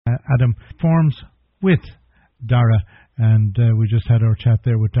Adam performs with Dara, and we just had our chat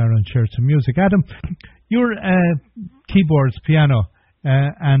there with Dara and shared some music. Adam, you're keyboards, piano,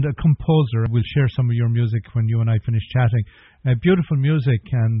 and a composer. We'll share some of your music when you and I finish chatting. Beautiful music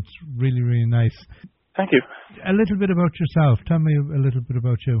and really, really nice. Thank you. A little bit about yourself. Tell me a little bit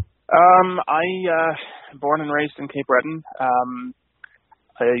about you. I born and raised in Cape Breton.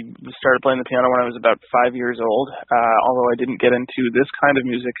 I started playing the piano when I was about 5 years old, although I didn't get into this kind of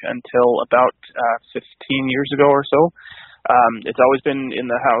music until about 15 years ago or so. It's always been in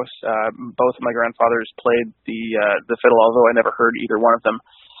the house. Both of my grandfathers played the fiddle, although I never heard either one of them.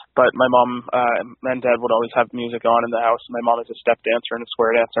 But my mom and dad would always have music on in the house. My mom is a step dancer and a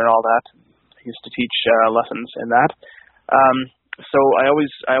square dancer and all that. I used to teach lessons in that. So I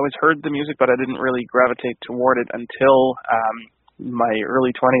always heard the music, but I didn't really gravitate toward it until my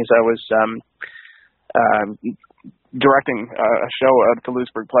early 20s. I was directing a show at the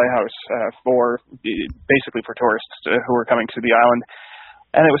Louisburg Playhouse basically for tourists who were coming to the island.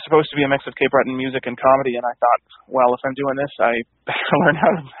 And it was supposed to be a mix of Cape Breton music and comedy, and I thought, well, if I'm doing this, I better learn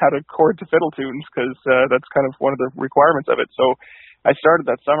how to chord to fiddle tunes, because that's kind of one of the requirements of it. So I started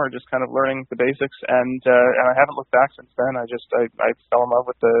that summer just kind of learning the basics, and I haven't looked back since then. I fell in love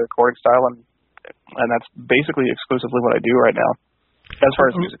with the chording style, and that's basically exclusively what I do right now, as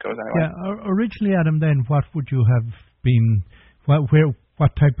far as music goes anyway. Yeah, originally, Adam, then what would you have been,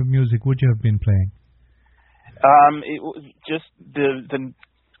 what type of music would you have been playing? It was just the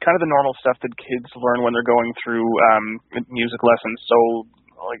kind of the normal stuff that kids learn when they're going through music lessons. So,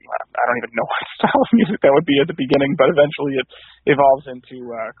 like, I don't even know what style of music that would be at the beginning, but eventually it evolves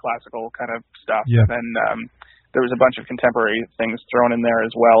into classical kind of stuff. Yeah. And then there was a bunch of contemporary things thrown in there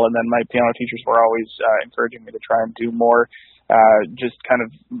as well. And then my piano teachers were always encouraging me to try and do more just kind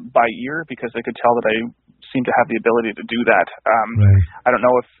of by ear, because they could tell that I seem to have the ability to do that. Right. I don't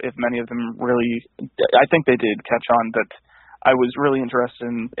know if many of them really, I think they did catch on that I was really interested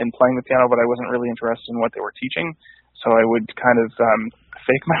in playing the piano, but I wasn't really interested in what they were teaching. So I would kind of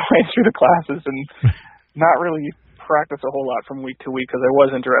fake my way through the classes and not really practice a whole lot from week to week, because I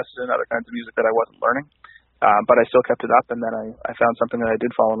was interested in other kinds of music that I wasn't learning. But I still kept it up, and then I found something that I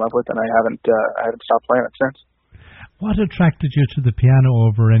did fall in love with, and I haven't stopped playing it since. What attracted you to the piano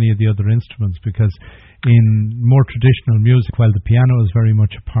over any of the other instruments? Because in more traditional music, while the piano is very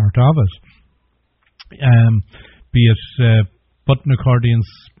much a part of it, be it button accordions,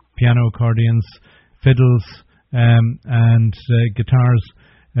 piano accordions, fiddles, and guitars,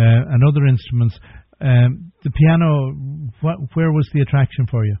 and other instruments, the piano, where was the attraction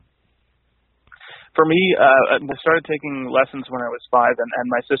for you? For me, I started taking lessons when I was 5, and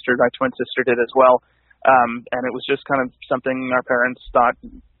my twin sister did as well. And it was just kind of something our parents thought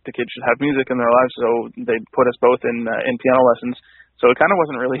the kids should have music in their lives, so they put us both in piano lessons. So it kind of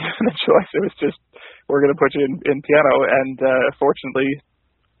wasn't really even a choice. It was just, we're going to put you in piano. And fortunately,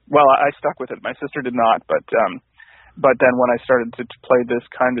 well, I stuck with it. My sister did not, but then when I started to play this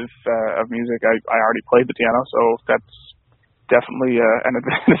kind of music, I already played the piano, so that's definitely an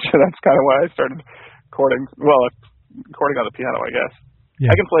advantage. That's kind of why I started chording on the piano, I guess. Yeah,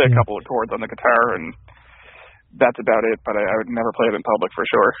 I can play a couple of chords on the guitar, and that's about it, but I would never play it in public for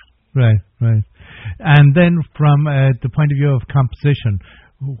sure. Right. And then from the point of view of composition,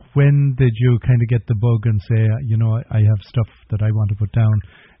 when did you kind of get the bug and say, I have stuff that I want to put down,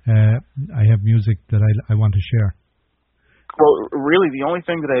 I have music that I want to share? Well, really, the only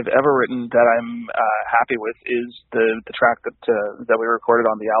thing that I've ever written that I'm happy with is the track that we recorded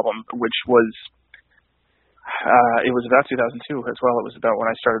on the album, which was... it was about 2002 as well. It was about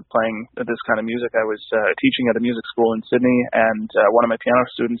when I started playing this kind of music. I was teaching at a music school in Sydney, and one of my piano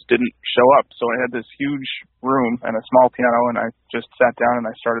students didn't show up. So I had this huge room and a small piano, and I just sat down and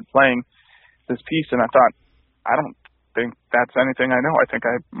I started playing this piece, and I thought, I don't think that's anything I know. I think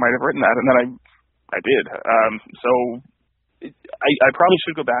I might have written that, and then I did. So I probably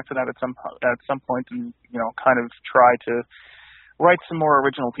should go back to that at some point and kind of try to write some more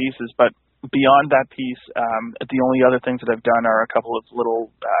original pieces, but beyond that piece, the only other things that I've done are a couple of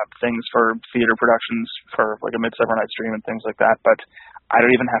little things for theater productions, for like A Midsummer Night's Dream and things like that. But I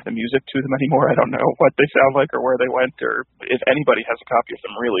don't even have the music to them anymore. I don't know what they sound like or where they went, or if anybody has a copy of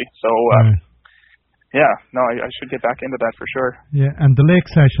them, really. So, I should get back into that for sure. Yeah, and the Lake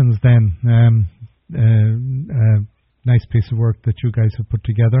Sessions then, nice piece of work that you guys have put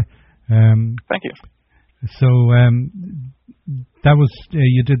together. Thank you. So that was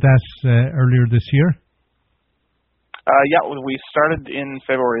you did that earlier this year? We started in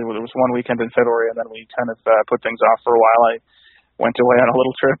February. There was one weekend in February, and then we kind of put things off for a while. I went away on a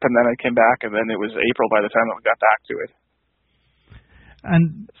little trip, and then I came back, and then it was April by the time that we got back to it.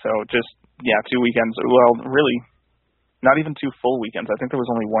 And so just 2 weekends. Well, really, not even 2 full weekends. I think there was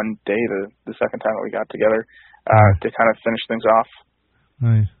only one day the second time that we got together to kind of finish things off.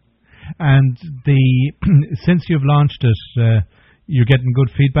 Right. And since you've launched it, you're getting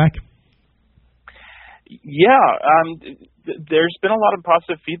good feedback? Yeah, there's been a lot of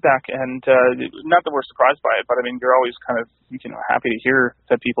positive feedback, and not that we're surprised by it, but I mean, you're always kind of happy to hear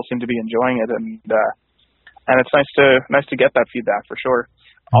that people seem to be enjoying it, and it's nice to get that feedback for sure.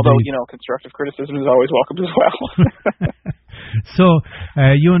 Although, constructive criticism is always welcome as well. So,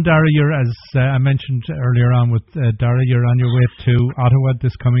 you and Dara, you're, as I mentioned earlier on with Dara, you're on your way to Ottawa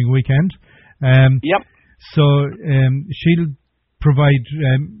this coming weekend. Yep. So, she'll provide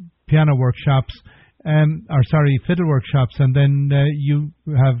piano workshops, fiddle workshops, and then you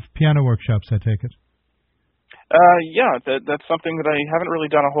have piano workshops, I take it? That's something that I haven't really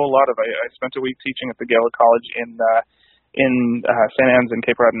done a whole lot of. I spent a week teaching at the Gaelic College in St. Anne's in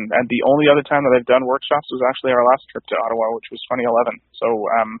Cape Breton, and the only other time that I've done workshops was actually our last trip to Ottawa, which was 2011. So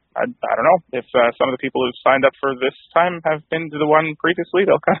I don't know if some of the people who signed up for this time have been to the one previously.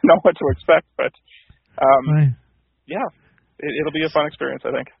 They'll kind of know what to expect, but it'll be a fun experience,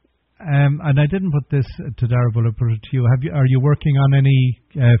 I think. And I didn't put this to Dara, but I put it to you. Are you working on any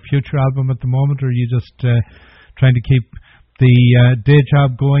future album at the moment, or are you just trying to keep the day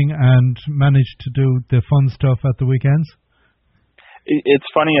job going and manage to do the fun stuff at the weekends? It's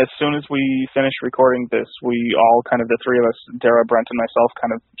funny, as soon as we finished recording this, we all kind of, the three of us, Dara, Brent, and myself,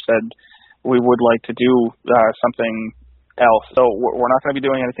 kind of said we would like to do something else. So we're not going to be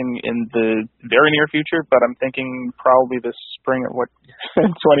doing anything in the very near future, but I'm thinking probably this spring or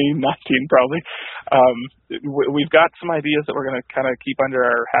 2019 probably. We've got some ideas that we're going to kind of keep under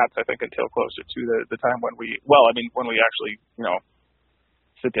our hats, I think, until closer to the time when we actually,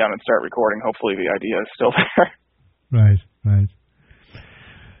 sit down and start recording. Hopefully the idea is still there. Right.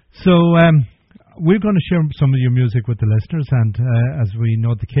 So we're going to share some of your music with the listeners, and as we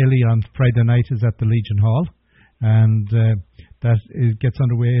know, the Ceilidh on Friday night is at the Legion Hall, and it gets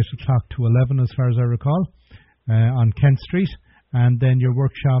underway 8 o'clock to 11, as far as I recall, on Kent Street, and then your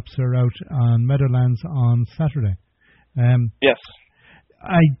workshops are out on Meadowlands on Saturday. Yes.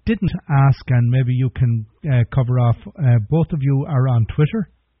 I didn't ask, and maybe you can cover off, both of you are on Twitter?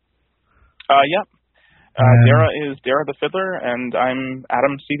 Yeah. Dara is Dara the Fiddler, and I'm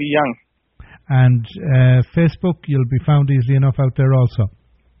Adam C.D. Young. And Facebook, you'll be found easily enough out there also.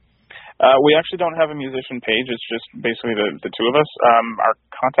 We actually don't have a musician page. It's just basically the two of us. Our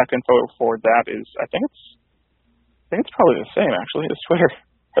contact info for that is, I think it's probably the same, actually, as Twitter.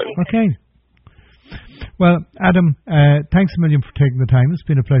 Okay. Well, Adam, thanks a million for taking the time. It's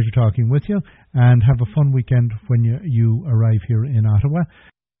been a pleasure talking with you, and have a fun weekend when you arrive here in Ottawa.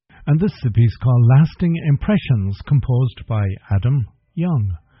 And this is a piece called Lasting Impressions, composed by Adam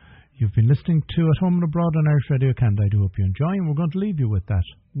Young. You've been listening to At Home and Abroad on Irish Radio Canada. I do hope you enjoy, and we're going to leave you with that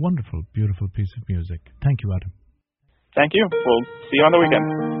wonderful, beautiful piece of music. Thank you, Adam. Thank you. We'll see you on the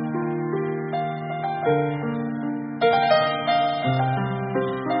weekend.